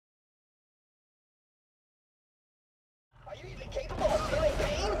you even capable of feeling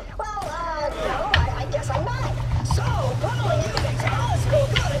pain? Well, no, I guess I'm not. So, pummeling you makes us feel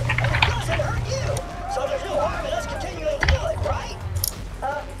good, and it doesn't hurt you. So there's no harm in us continuing to do it, right?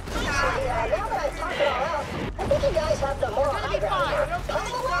 Actually, now that I've talked it all out, I think you guys have the moral high ground here.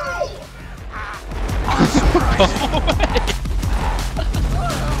 Pummel away!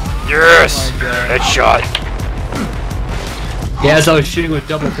 Yes! Headshot! Yeah, as I was shooting with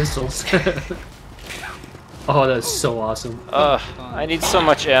double pistols. Oh, that's so awesome. I need so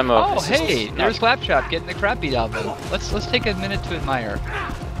much ammo. Oh, hey, there's Claptrap getting the crap beat out of him. Let's take a minute to admire.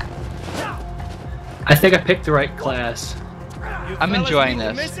 I think I picked the right class. I'm enjoying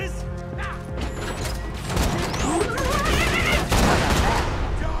this.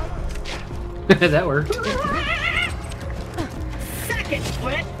 That worked. Second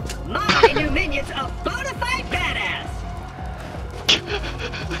Flynt, my new minion's a bona fide badass.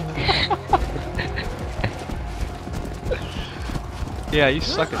 Yeah, you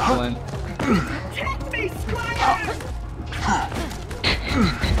suck at Flynt. Take me, Squire!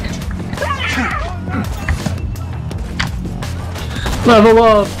 Level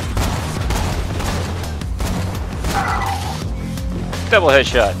up! Double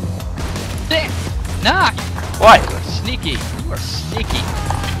headshot. Knock! What? You are sneaky. You are sneaky.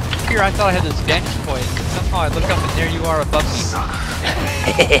 Here, I thought I had this vantage point. Somehow I look up and there you are above me.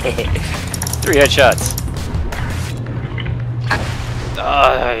 3 headshots.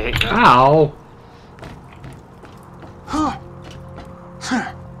 Ow!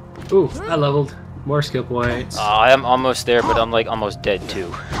 Ooh, I leveled. More skill points. I am almost there, but I'm like almost dead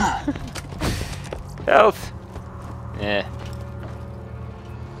too. Health. Eh.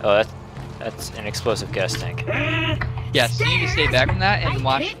 Oh, that's an explosive gas tank. Yes, you need to stay back from that and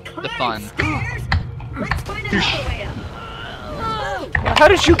watch the fun. Let's find another way up. How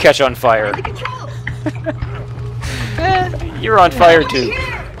did you catch on fire? You're on fire too.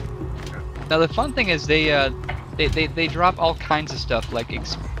 Now the fun thing is they drop all kinds of stuff like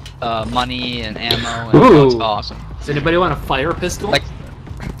money and ammo and Ooh. it's awesome. Does anybody want a fire pistol? Like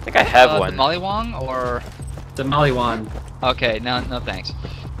I think I have the one. Mollywong or the Maliwan. okay, no thanks.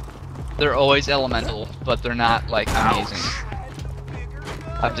 They're always elemental, but they're not like amazing.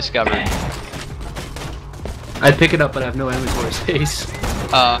 I've discovered. I'd pick it up, but I have no inventory space.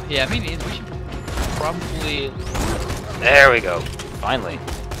 Yeah, me neither. We should probably. There we go. Finally.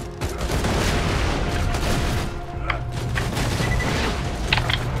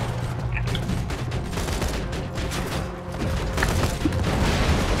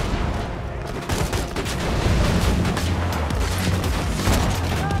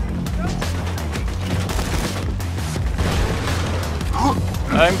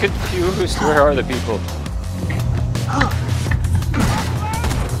 I'm confused. Where are the people?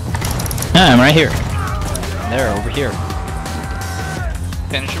 I'm right here. They're over here.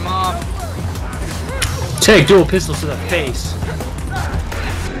 Finish him off. Take dual pistols to the face.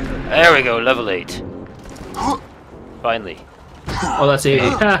 There we go. Level 8. Finally. Oh, that's 80.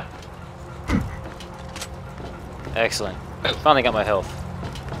 Ha! Excellent. Finally got my health.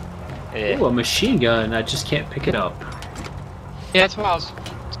 Yeah. Ooh, a machine gun. I just can't pick it up. Yeah, that's what I was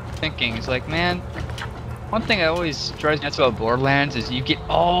thinking. It's like, man, one thing that always drives me nuts about Borderlands is you get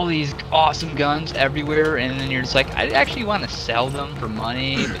all these awesome guns everywhere, and then you're just like, I actually want to sell them for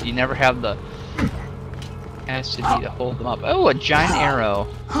money, but you never have the capacity to hold them up. Oh, a giant arrow.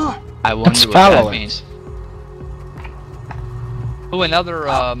 I wonder what that means. Oh, another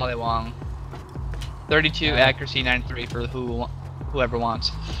Mollywong. 32 accuracy, 93 for whoever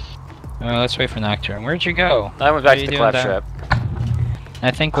wants. Let's wait for Nocturne. Where'd you go? I went back to the Claptrap. I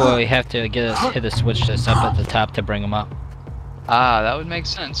think we have to hit a switch that's up at the top to bring him up. Ah, that would make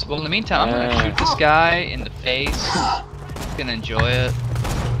sense. Well, in the meantime, I'm gonna shoot this guy in the face. Gonna enjoy it.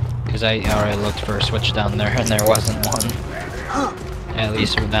 Because I already looked for a switch down there and there wasn't one. At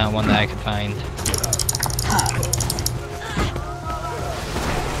least not one that I could find.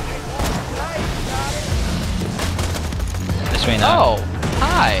 This way now. Oh,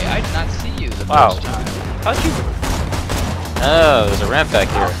 hi! I did not see you the Wow. first time. How'd you? Oh, there's a ramp back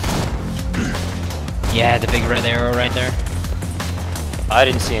here. Yeah, the big red arrow right there. I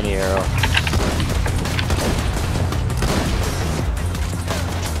didn't see any arrow.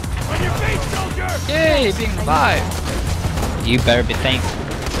 Yay, being revived! You better be thankful.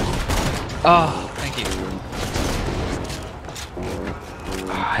 Oh, thank you.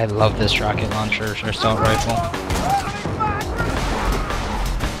 I love this rocket launcher assault rifle.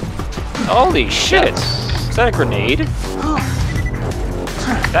 Holy shit! Is that a grenade?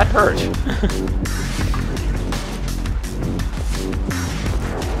 That hurt.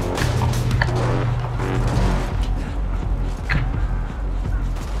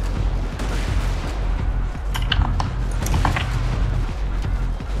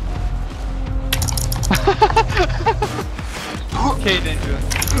 Ninja.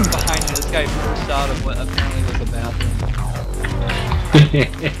 Behind you, this guy burst out of what apparently was a bathroom.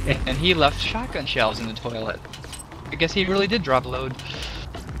 And he left shotgun shells in the toilet. I guess he really did drop a load.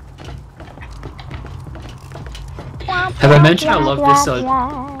 Have I mentioned I love this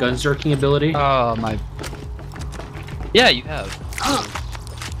gun zerking ability? Oh my. Yeah, you have.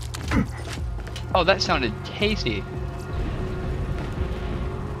 Oh, that sounded tasty.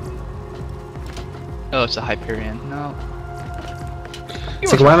 Oh, it's a Hyperion. No.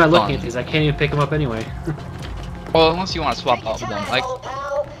 It's like, why am I looking at these? I can't even pick them up anyway. Well, unless you want to swap out with them. Like, old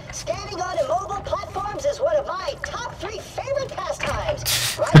pal. Standing on immobile platforms is one of my top 3 favorite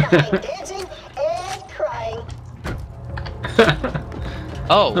pastimes. Right behind dancing and crying.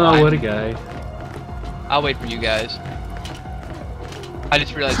 oh, Oh, what a guy. I'll wait for you guys. I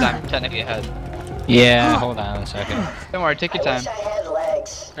just realized I'm technically ahead. Yeah, hold on a second. Don't worry, take your I time. wish I had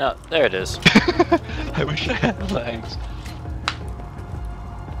legs. Oh, there it is. I wish I had legs.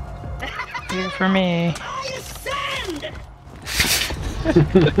 Here for me. I ascend!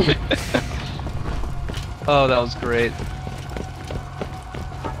 Oh, that was great.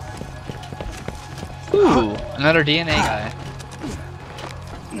 Ooh, another DNA guy.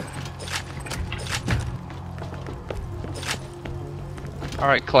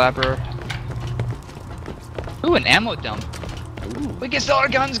 Alright, Clapper. Ooh, an ammo dump. Ooh. We can sell our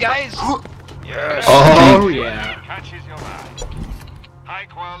guns, guys! Yes. Oh, yeah. Catches your eye. High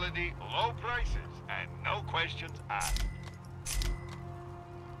quality, low prices, and no questions asked.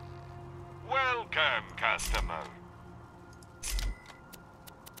 Welcome, customer.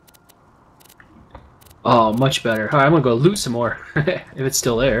 Oh, much better. Alright, I'm gonna go loot some more. If it's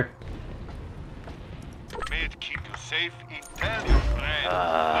still there. May it keep you safe. Tell your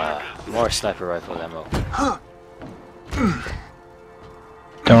friends. More sniper rifle ammo.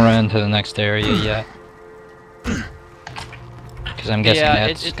 Don't run into the next area yet. Because I'm guessing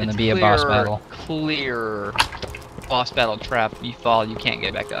that's gonna be a boss battle. Clear boss battle trap. You fall, you can't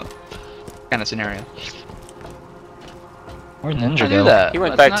get back up. Kind of scenario. Where'd I Ninja knew go? that. He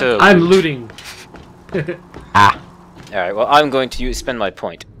went That's back to. I'm looting. Alright, well, I'm going to spend my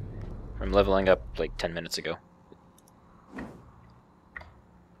point from leveling up like 10 minutes ago.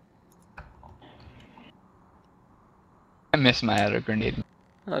 I missed my other grenade.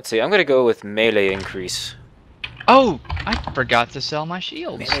 Let's see, I'm going to go with melee increase. Oh, I forgot to sell my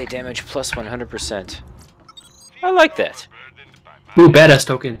shields. Melee damage plus 100%. I like that. Ooh, badass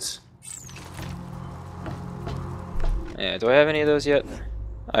tokens. Yeah, do I have any of those yet?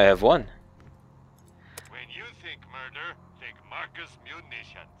 I have one. When you think murder, think Marcus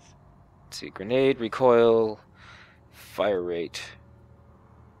munitions. Let's see, grenade, recoil, fire rate.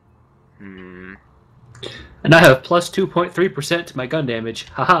 And I have plus 2.3% to my gun damage.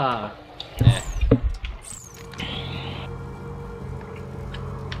 Haha.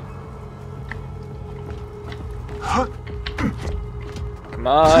 Come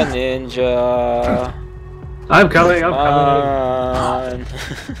on, ninja. I'm coming, I'm Come coming. on.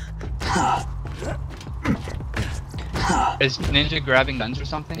 Is Ninja grabbing guns or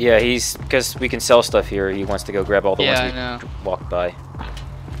something? Yeah, he's because we can sell stuff here. He wants to go grab all the Yeah, I ones know. we walk by.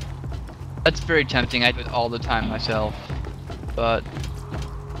 That's very tempting. I do it all the time myself. But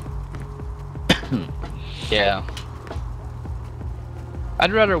yeah.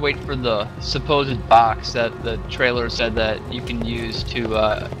 I'd rather wait for the supposed box that the trailer said that you can use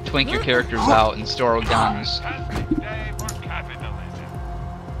to twink your characters out and store guns. Fantastic day for capitalism.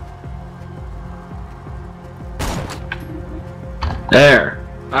 There.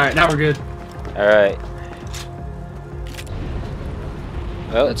 Alright, now we're good. Alright.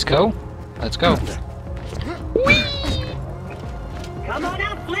 Well, Let's go. Let's go. Come on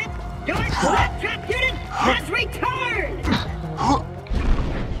out, Flynt! Your Claptrap unit has returned!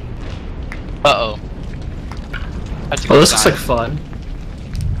 Uh-oh. That's a Oh, good this looks sign. like fun.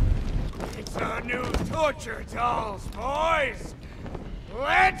 It's our new torture dolls, boys.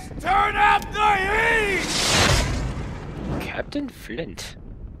 Let's turn up the heat. Captain Flynt.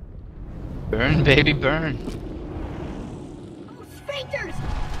 Burn, baby, burn. Sphincters!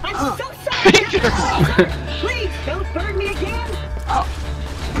 I'm so sorry! Captain. Please, don't burn me again!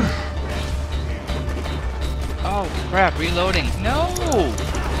 Oh, crap, reloading. No!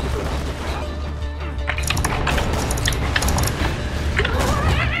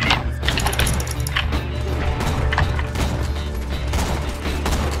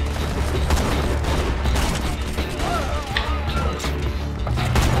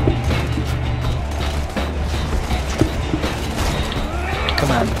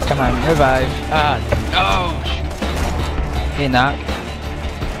 Come on, revive. Ah, no! Hey, knock.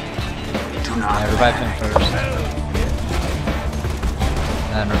 Revive him first.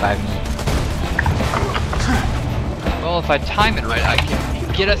 then revive me. Well, if I time it right, I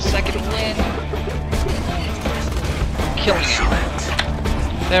can get a second win. Killing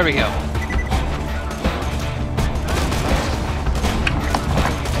it. There we go.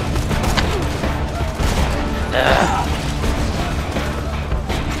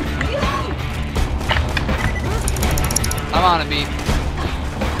 I'm on it, B.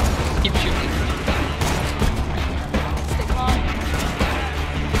 Keep shooting.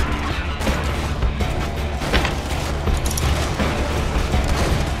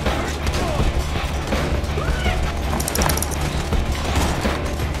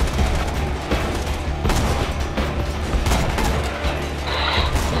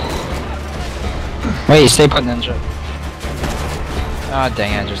 Wait, stay put ninja. Oh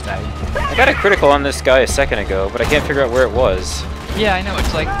dang, I just died. I got a critical on this guy a second ago, but I can't figure out where it was. Yeah, I know.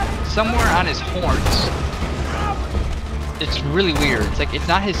 It's like somewhere on his horns. It's really weird. It's like it's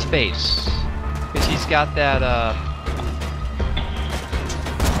not his face, because he's got that.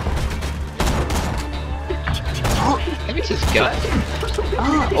 Maybe it's his gut.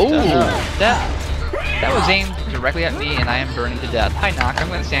 Oh, that was aimed directly at me, and I am burning to death. Hi, Knock. I'm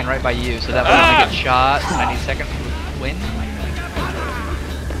going to stand right by you, so that way when I get shot, and I need second win.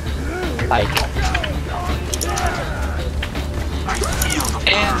 Hi.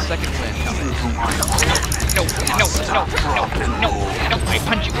 And second win. No, I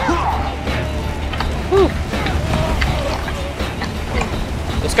punch you. Whew.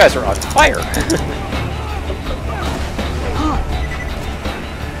 Those guys are on fire.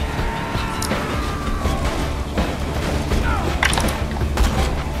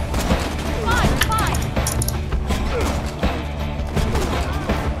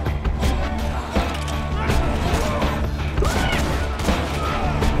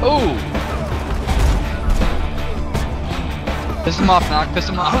 Oh! Piss him off, Knock. Piss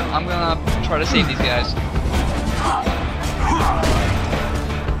him off. I'm gonna try to save these guys.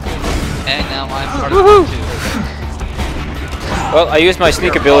 And now I'm part of them too. Well, I used my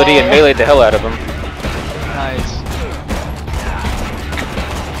sneak ability and meleeed the hell out of him. Nice.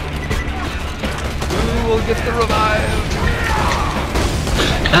 Ooh, we'll get the revive.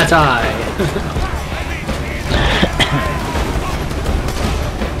 That's I.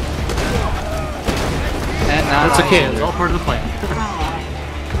 And now That's okay, it's all part of the plan.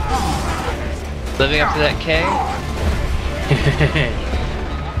 living up to that K.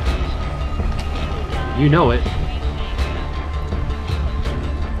 You know it.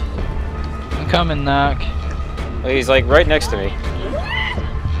 I'm coming, Knock. Well, he's like right next to me.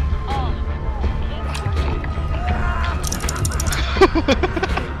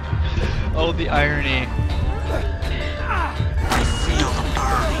 Oh, the irony. I feel the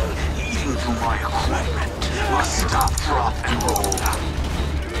burning eating through my equipment. Must stop, drop, and roll.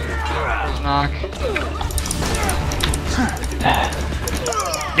 Knock.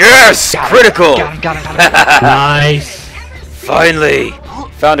 Yes! Critical! Got him. Nice. Finally!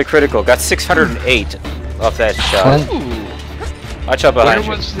 Found a critical. Got 608 off that shot. Ooh. Watch out behind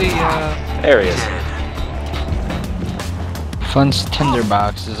Where you. was the, There he is. Flynt's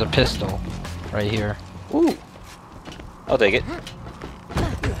tinderbox is a pistol. Right here. Ooh. I'll take it.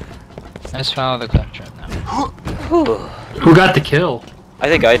 Let's follow the claptrap now. Who got the kill? I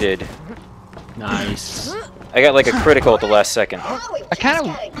think I did. Nice. I got like a critical at the last second. Now we I kinda-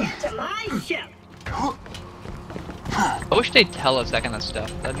 just gotta get to my ship. I wish they'd tell us that kind of stuff.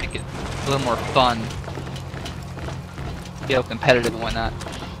 That'd make it a little more fun. You know, competitive and whatnot.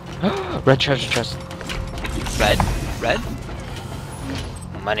 Red treasure chest. Red? Red?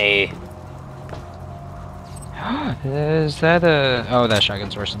 Money. Is that a... Oh, that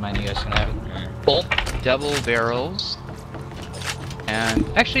shotgun's worse than mine. You guys can have it. Bolt, double barrels. And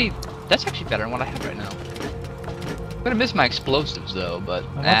actually, that's actually better than what I have right now. I'm gonna miss my explosives though, but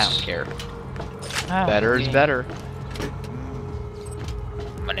Well, I don't care. Better is better.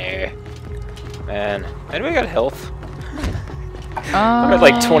 Money. Man. Anybody got health? I'm at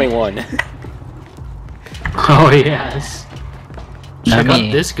like 21. Oh yes. Check Not out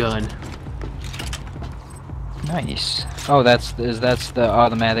me. this gun. Nice. Oh, that's the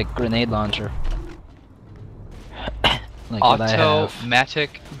automatic grenade launcher. Like what I have.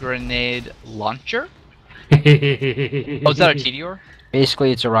 Automatic grenade launcher? Oh, is that a TDR?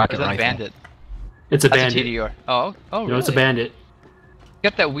 Basically, it's a Or rocket is that a rifle. bandit? It's a That's bandit. a TDR. Oh, No, really? it's a bandit.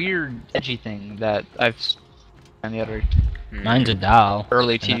 Got that weird edgy thing that I've on the other Mine's a doll.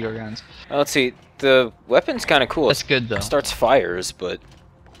 early TDR guns. Well, let's see. The weapon's kind of cool. That's good though. It starts fires, but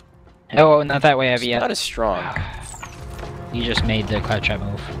Oh, not that way it's heavy yet. not as strong. You just made the claptrap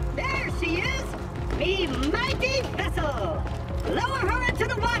move. There she is! Be mighty vessel! Lower her into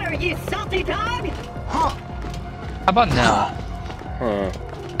the here, you salty dog! How about no? Huh.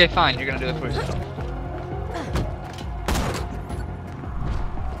 Okay, fine. You're gonna do it for yourself.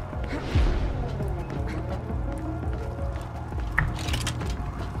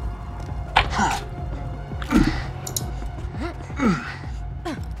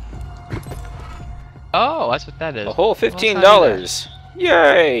 Oh, that's what that is. A whole Well, let's not do $15.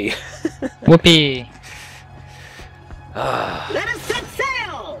 Yay! Whoopee! Let us set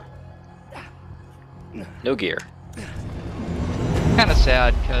sail! No gear. Kind of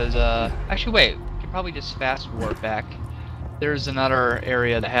sad, because, actually, wait. We could probably just fast warp back. There's another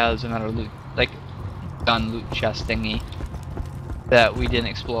area that has another loot, like, gun loot chest thingy that we didn't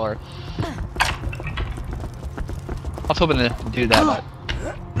explore. I was hoping to do that, but...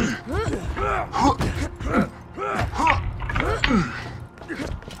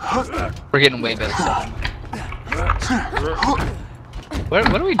 We're getting way better stuff.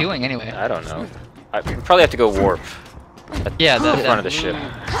 What are we doing anyway? I don't know. We probably have to go warp. Yeah, the front of the ship.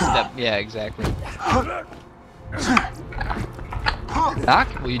 Yeah, exactly. Doc,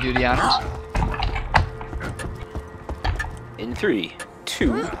 will you do the honors? In 3,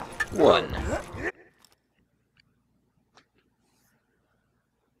 2, 1.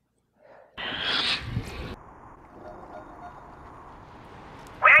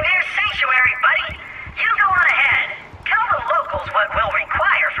 We're near Sanctuary, buddy. You go on ahead. Tell the locals what we'll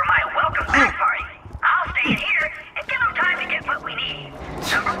require for my welcome back party. I'll stay in here and give them time to get what we need.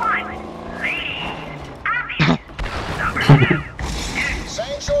 Number 1, ladies. Obvious. Number 2,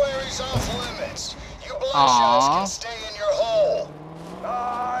 Sanctuary's off limits. You Aww. bloodshouts can stay in your hole.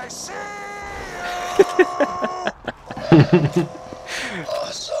 I see you.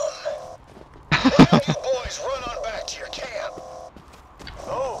 Awesome. Now you boys run on back to your camp.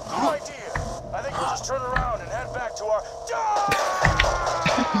 Oh, good idea. I think we'll just turn around and head back to our...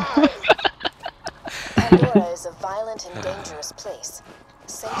 Pandora is a violent and dangerous place.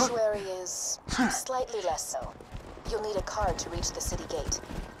 Sanctuary is slightly less so. You'll need a card to reach the city gate.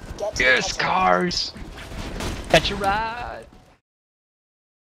 Get to Yes, the cars. Catch a ride.